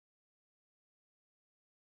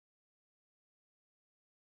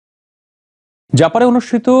জাপানে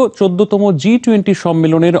অনুষ্ঠিত 14তম G20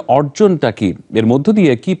 সম্মেলনের অর্জনটা কি? এর মধ্য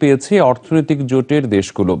দিয়ে কি পেয়েছে অর্থনৈতিক জোটের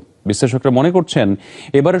দেশগুলো? বিশ্লেষকরা মনে করছেন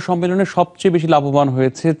এবারের সম্মেলনে সবচেয়ে বেশি লাভবান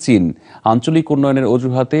হয়েছে চীন। আঞ্চলিক উন্নয়নের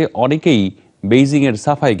অজুহাতে অনেকেই বেইজিং এর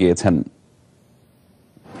সাফাই গেয়েছেন।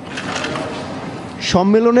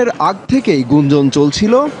 সম্মেলনের আগ থেকেই গুঞ্জন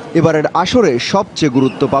চলছিল এবারের আসরে সবচেয়ে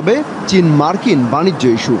গুরুত্ব পাবে চীন মার্কিন বাণিজ্য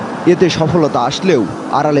ইস্যু। এতে সফলতা আসলেও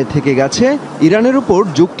আড়ালে থেকে গেছে ইরানের উপর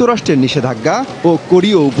যুক্তরাষ্ট্রের নিষেধাজ্ঞা ও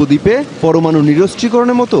কোরীয় উপদ্বীপে পরমাণু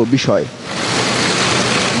নিরস্ত্রীকরণের মতো বিষয়।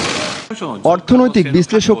 অর্থনৈতিক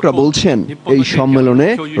বিশ্লেষকরা বলছেন এই সম্মেলনে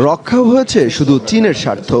রক্ষা হয়েছে শুধু চীনের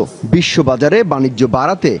স্বার্থ। বিশ্ববাজারে বাণিজ্য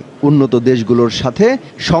বাড়াতে উন্নত দেশগুলোর সাথে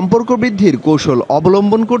সম্পর্ক বৃদ্ধির কৌশল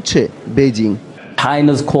অবলম্বন করছে বেইজিং।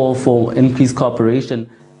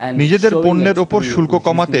 নিজেদের পণ্যের উপর শুল্ক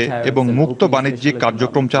কমাতে এবং মুক্ত বাণিজ্যিক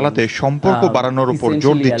কার্যক্রম চালাতে সম্পর্ক বাড়ানোর উপর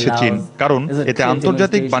জোর দিচ্ছে চীন, কারণ এতে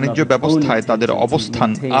আন্তর্জাতিক বাণিজ্য ব্যবস্থায় তাদের অবস্থান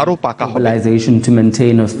আরও পাকা হবে।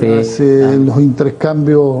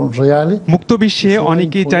 মুক্ত বিশ্বে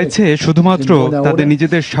অনেকেই চাইছে শুধুমাত্র তাদের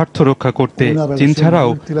নিজেদের স্বার্থ রক্ষা করতে। চীন ছাড়াও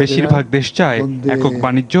বেশিরভাগ দেশ চায় একক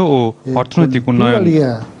বাণিজ্য ও অর্থনৈতিক উন্নয়ন।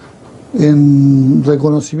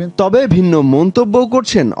 তবে ভিন্ন মন্তব্য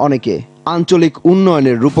করছেন অনেকে। আঞ্চলিক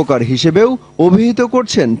উন্নয়নের রূপকার হিসেবেও অভিহিত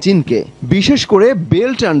করছেন চীনকে। বিশেষ করে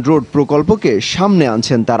বেল্ট অ্যান্ড রোড প্রকল্পকে সামনে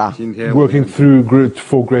আনছেন তারা।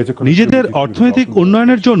 নিজেদের অর্থনৈতিক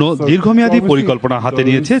উন্নয়নের জন্য দীর্ঘমেয়াদী পরিকল্পনা হাতে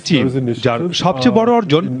নিয়েছে চীন, যার সবচেয়ে বড়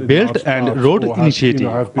অর্জন বেল্ট অ্যান্ড রোড ইনিশিয়েটিভ।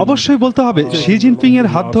 অবশ্যই বলতে হবে শি জিনপিং এর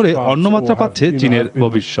হাত ধরে অন্যমাত্রা পাচ্ছে চীনের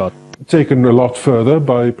ভবিষ্যৎ।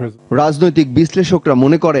 রাজনৈতিক বিশ্লেষকরা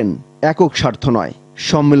মনে করেন একক স্বার্থ নয়,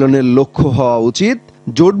 সম্মেলনের লক্ষ্য হওয়া উচিত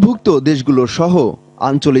জোটভুক্ত দেশগুলো সহ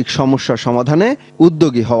আঞ্চলিক সমস্যা সমাধানে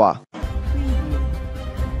উদ্যোগী হওয়া।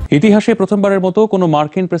 ইতিহাসে প্রথমবারের মতো কোনো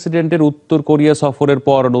মার্কিন প্রেসিডেন্টের উত্তর কোরিয়া সফরের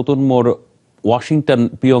পর নতুন মোড় ওয়াশিংটন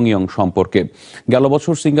পিয়ংইয়ং সম্পর্কে। গেল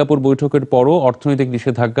বছর সিঙ্গাপুর বৈঠকের পরও অর্থনৈতিক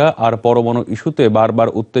নিষেধাজ্ঞা আর পরমাণু ইস্যুতে বারবার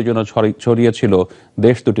উত্তেজনা ছড়িয়েছিল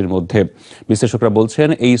দেশ দুটির মধ্যে। বিশ্লেষকরা বলছেন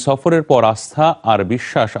এই সফরের পর আস্থা আর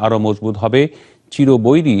বিশ্বাস আরও মজবুত হবে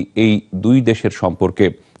চিরবৈরী এই দুই দেশের সম্পর্কে।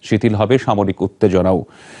 শিথিল হবে সামরিক উত্তেজনাও।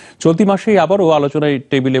 চলতি মাসেই আবারও আলোচনায়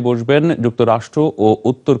টেবিলে বসবেন যুক্তরাষ্ট্র ও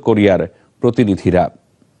উত্তর কোরিয়ার প্রতিনিধিরা।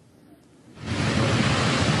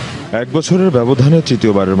 এক বছরের ব্যবধানে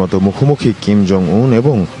তৃতীয়বারের মতো মুখোমুখি কিম জং উন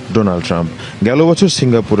এবং ডোনাল্ড ট্রাম্প। গেল বছর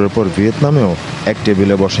সিঙ্গাপুরের পর ভিয়েতনামেও এক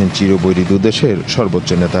টেবিলে বসেন চিরবৈরী দুদেশের সর্বোচ্চ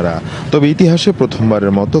নেতারা। তবে ইতিহাসে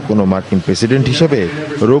প্রথমবারের মতো কোনো মার্কিন প্রেসিডেন্ট হিসেবে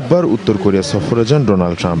রোববার উত্তর কোরিয়া সফরে যান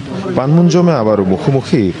ডোনাল্ড ট্রাম্প। পানমুনজমে আবারও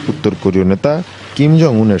মুখোমুখি উত্তর কোরীয় নেতা কিম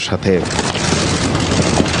জং উনের সাথে।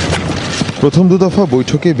 প্রথম দুদফা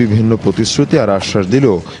বৈঠকে বিভিন্ন প্রতিশ্রুতি আর আশ্বাস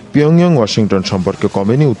দিলেও পিয়ংইয়ং ওয়াশিংটন সম্পর্কে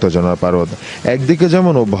কমেনি উত্তেজনার পারদ। একদিকে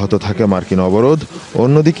যেমন অব্যাহত থাকে মার্কিন অবরোধ,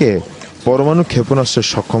 অন্যদিকে পরমাণু ক্ষেপণাস্ত্রের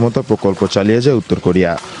সক্ষমতা প্রকল্প চালিয়ে যায় উত্তর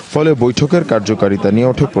কোরিয়া। ফলে বৈঠকের কার্যকারিতা নিয়ে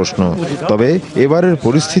ওঠে প্রশ্ন। তবে এবারের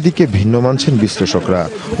পরিস্থিতিকে ভিন্ন মানছেন বিশ্লেষকরা।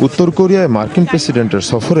 উত্তর কোরিয়ায় মার্কিন প্রেসিডেন্টের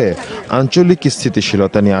সফরে আঞ্চলিক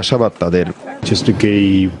স্থিতিশীলতা নিয়ে আশাবাদ তাদের।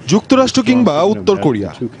 যুক্তরাষ্ট্র কিংবা উত্তর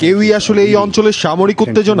কোরিয়া কেউই আসলে এই অঞ্চলের সামরিক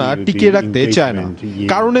উত্তেজনা টিকিয়ে রাখতে চায় না,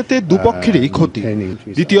 কারণ এতে দুপক্ষেরই ক্ষতি।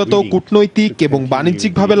 দ্বিতীয়ত, কূটনৈতিক এবং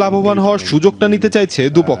বাণিজ্যিকভাবে লাভবান হওয়ার সুযোগটা নিতে চাইছে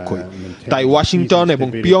দুপক্ষই। তাই ওয়াশিংটন এবং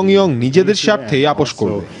পিয়ংইয়ং নিজেদের স্বার্থে আপোষ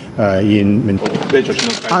করবে।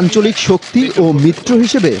 আঞ্চলিক শক্তি ও মিত্র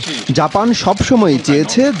হিসেবে জাপান সবসময়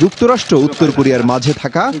চেয়েছে যুক্তরাষ্ট্র উত্তর কোরিয়ার মাঝে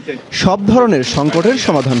থাকা সব ধরনের সংকটের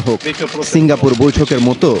সমাধান হোক। সিঙ্গাপুর বৈঠকের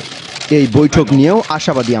মতো এই বৈঠক নিয়েও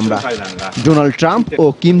আশাবাদী আমরা। ডোনাল্ড ট্রাম্প ও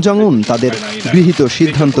কিম জং উন তাদের গৃহীত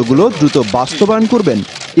সিদ্ধান্তগুলো দ্রুত বাস্তবায়ন করবেন,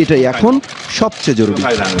 এটাই এখন সবচেয়ে জরুরি।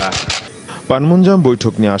 পানমুনজম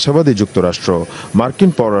বৈঠক নিয়ে আশাবাদী যুক্তরাষ্ট্র।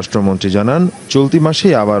 মার্কিন পররাষ্ট্রমন্ত্রী জানান চলতি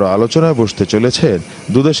মাসেই আবারও আলোচনায় বসতে চলেছেন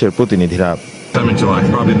দুদেশের প্রতিনিধিরা।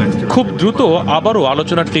 খুব দ্রুত আবারও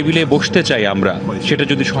আলোচনার টেবিলে বসতে চাই আমরা। সেটা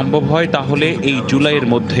যদি সম্ভব হয় তাহলে এই জুলাইয়ের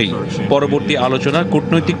মধ্যেই। পরবর্তী আলোচনা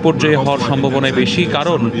কূটনৈতিক পর্যায়ে হওয়ার সম্ভাবনা বেশি,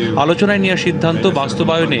 কারণ আলোচনায় নেওয়া সিদ্ধান্ত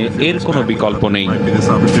বাস্তবায়নে এর কোনো বিকল্প নেই।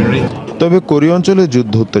 তবে কোরীয় অঞ্চলে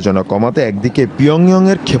যুদ্ধ উত্তেজনা কমাতে একদিকে পিয়ংইয়ং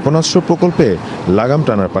এর ক্ষেপণাস্ত্র প্রকল্পে লাগাম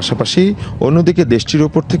টানার পাশাপাশি অন্যদিকে দেশটির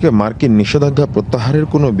ওপর থেকে মার্কিন নিষেধাজ্ঞা প্রত্যাহারের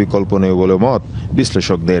কোনো বিকল্প নেই বলে মত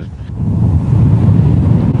বিশ্লেষকদের।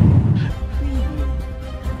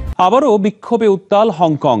 আবারও বিক্ষোভে উত্তাল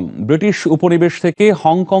হংকং। ব্রিটিশ উপনিবেশ থেকে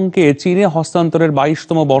হংকংকে চীনে হস্তান্তরের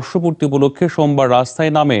 22তম বর্ষপূর্তি উপলক্ষে সোমবার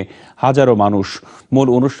রাস্তায় নামে হাজারো মানুষ। মূল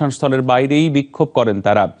অনুষ্ঠানস্থলের বাইরেই বিক্ষোভ করেন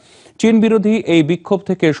তারা। চীন বিরোধী এই বিক্ষোভ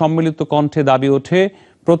থেকে সম্মিলিত কণ্ঠে দাবি ওঠে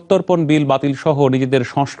প্রত্যর্পণ বিল বাতিল সহ নিজেদের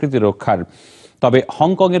সংস্কৃতি রক্ষার। তবে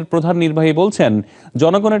হংকংয়ের প্রধান নির্বাহী বলছেন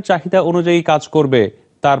জনগণের চাহিদা অনুযায়ী কাজ করবে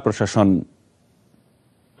তার প্রশাসন।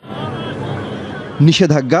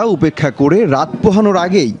 নিষেধাজ্ঞা উপেক্ষা করে রাত পোহানোর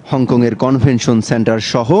আগেই হংকংয়ের কনভেনশন সেন্টার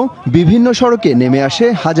সহ বিভিন্ন সড়কে নেমে আসে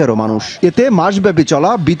হাজারো মানুষ। এতে মাসব্যাপী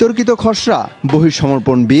চলা বিতর্কিত খসড়া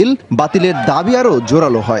বহিঃসমর্পণ বিল বাতিলের দাবি আরও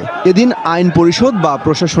জোরালো হয়। এদিন আইন পরিষদ বা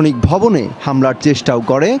প্রশাসনিক ভবনে হামলার চেষ্টাও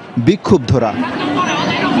করে বিক্ষুব্ধরা।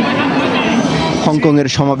 হংকংয়ের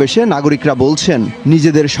সমাবেশে নাগরিকরা বলছেন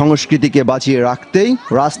নিজেদের সংস্কৃতিকে বাঁচিয়ে রাখতেই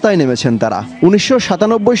রাস্তায় নেমেছেন তারা।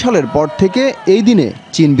 1997 সালের পর থেকে এই দিনে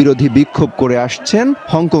চীন বিরোধী বিক্ষোভ করে আসছেন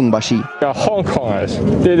হংকংবাসী।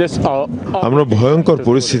 আমরা ভয়ঙ্কর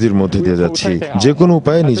পরিস্থিতির মধ্যে দিয়ে যাচ্ছি, যে কোনো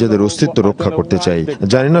উপায়ে নিজেদের অস্তিত্ব রক্ষা করতে চাই।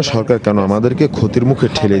 জানি না সরকার কেন আমাদেরকে ক্ষতির মুখে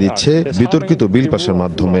ঠেলে দিচ্ছে বিতর্কিত বিল পাসের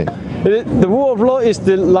মাধ্যমে।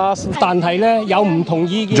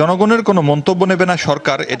 জনগণের কোনো মন্তব্য নেবে না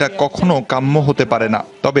সরকার, এটা কখনো কাম্য হতে পারে না।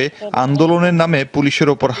 তবে আন্দোলনের নামে পুলিশের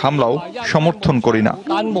ওপর হামলাও সমর্থন করি না।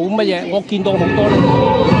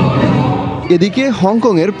 এদিকে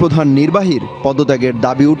হংকংয়ের প্রধান নির্বাহীর পদত্যাগের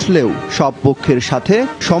দাবি উঠলেও সব পক্ষের সাথে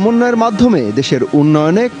সমন্বয়ের মাধ্যমে দেশের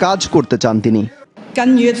উন্নয়নে কাজ করতে চান তিনি।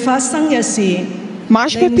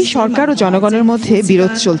 মাসব্যাপী সরকার ও জনগণের মধ্যে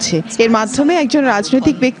বিরোধ চলছে। এর মাধ্যমে একজন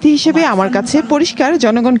রাজনৈতিক ব্যক্তি হিসেবে আমার কাছে পরিষ্কার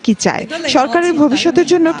জনগণ কি চায়। সরকারের ভবিষ্যতের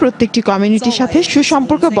জন্য প্রত্যেকটি কমিউনিটির সাথে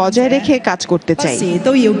সুসম্পর্ক বজায় রেখে কাজ করতে চাই।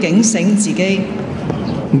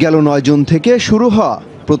 গেল 9 জুন থেকে শুরু হওয়া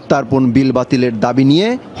প্রত্যর্পণ বিল বাতিলের দাবি নিয়ে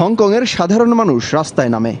হংকংয়ের সাধারণ মানুষ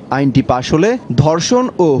রাস্তায় নামে। আইনটি পাশ হলে ধর্ষণ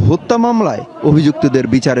ও হত্যা মামলায় অভিযুক্তদের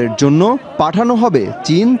বিচারের জন্য পাঠানো হবে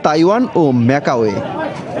চীন, তাইওয়ান ও ম্যাকাওয়ে।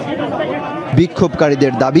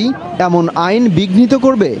 বিক্ষোভকারীদের দাবি, এমন আইন বিঘ্নিত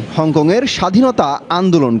করবে হংকংয়ের স্বাধীনতা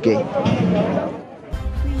আন্দোলনকে।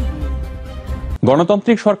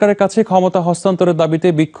 গণতান্ত্রিক সরকারের কাছে ক্ষমতা হস্তান্তরের দাবিতে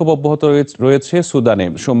বিক্ষোভ অব্যাহত রয়েছে সুদানে।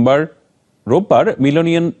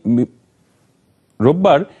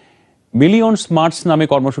 রোববার মিলিয়ন স্মার্টস নামে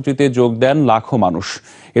কর্মসূচিতে যোগ দেন লাখো মানুষ।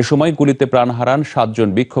 এ সময় গুলিতে প্রাণ হারান 7 জন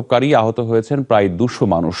বিক্ষোভকারী, আহত হয়েছেন প্রায় 200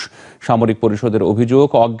 মানুষ। সামরিক পরিষদের অভিযোগ,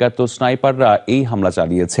 অজ্ঞাত স্নাইপাররা এই হামলা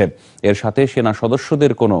চালিয়েছে। এর সাথে সেনা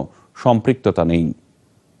সদস্যদের কোনো সম্পৃক্ততা নেই।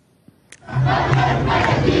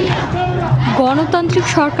 গণতান্ত্রিক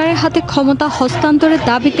সরকারের হাতে ক্ষমতা হস্তান্তরের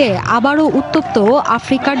দাবিতে আবারও উত্তপ্ত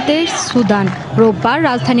আফ্রিকার দেশ সুদান। রোববার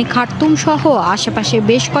রাজধানী খার্তুম সহ আশেপাশে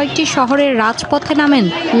বেশ কয়েকটি শহরের রাজপথে নামেন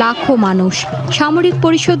লাখো মানুষ। সামরিক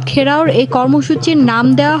পরিষদ ঘেরাওর এই কর্মসূচির নাম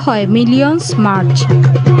দেওয়া হয় মিলিয়ন্স মার্চ।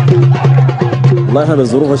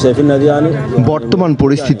 বর্তমান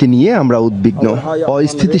পরিস্থিতি নিয়ে আমরা উদ্বিগ্ন।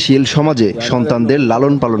 অস্থিতিশীল সমাজে সন্তানদের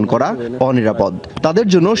লালন পালন করা অনিরাপদ। তাদের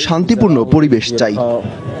জন্য শান্তিপূর্ণ পরিবেশ চাই।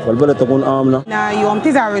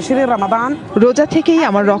 রোজা থেকেই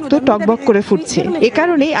আমার রক্ত টকবক করে ফুটছে। এ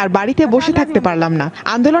কারণেই আর বাড়িতে বসে থাকতে পারলাম না।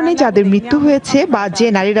 আন্দোলনে যাদের মৃত্যু হয়েছে বা যে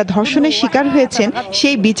নারীরা ধর্ষণের শিকার হয়েছেন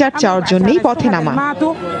সেই বিচার চাওয়ার জন্যই পথে নামা।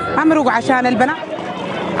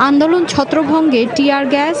 আন্দোলন ছত্রভঙ্গে টিয়ার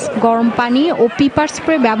গ্যাস, গরম পানি ও পিপার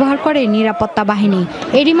স্প্রে ব্যবহার করে নিরাপত্তা বাহিনী।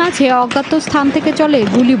 এরই মাঝে অজ্ঞাত স্থান থেকে চলে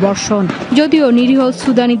গুলি বর্ষণ। যদিও নিরীহ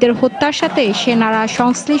সুদানিদের হত্যার সাথে সেনারা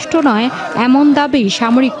সংশ্লিষ্ট নয় এমন দাবি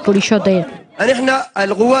সামরিক পরিষদের।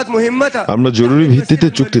 আমরা জরুরি ভিত্তিতে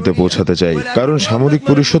চুক্তিতে পৌঁছাতে চাই, কারণ সামরিক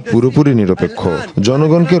পরিষদ পুরোপুরি নিরপেক্ষ।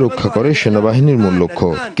 জনগণকে রক্ষা করে সেনাবাহিনীর মূল লক্ষ্য।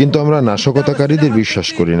 কিন্তু আমরা নাশকতাকারীদের বিশ্বাস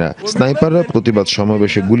করি না। স্নাইপাররা প্রতিবাদ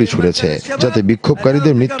সমাবেশে গুলি ছুড়েছে, যাতে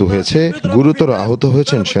বিক্ষোভকারীদের মৃত্যু হয়েছে, গুরুতর আহত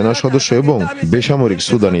হয়েছেন সেনা সদস্য এবং বেসামরিক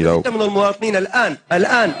সুদানিরাও।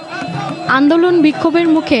 আন্দোলন বিক্ষোভের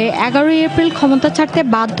মুখে 11 এপ্রিল ক্ষমতা ছাড়তে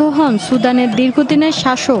বাধ্য হন সুদানের দীর্ঘদিনের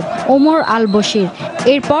শাসক ওমর আল বশির।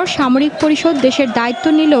 এরপর সামরিক পরিষদ দেশের দায়িত্ব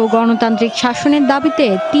নিলেও গণতান্ত্রিক শাসনের দাবিতে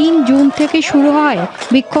 3 জুন থেকে শুরু হয়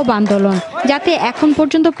বিক্ষোভ আন্দোলন, যাতে এখন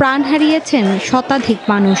পর্যন্ত প্রাণ হারিয়েছেন শতাধিক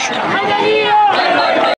মানুষ।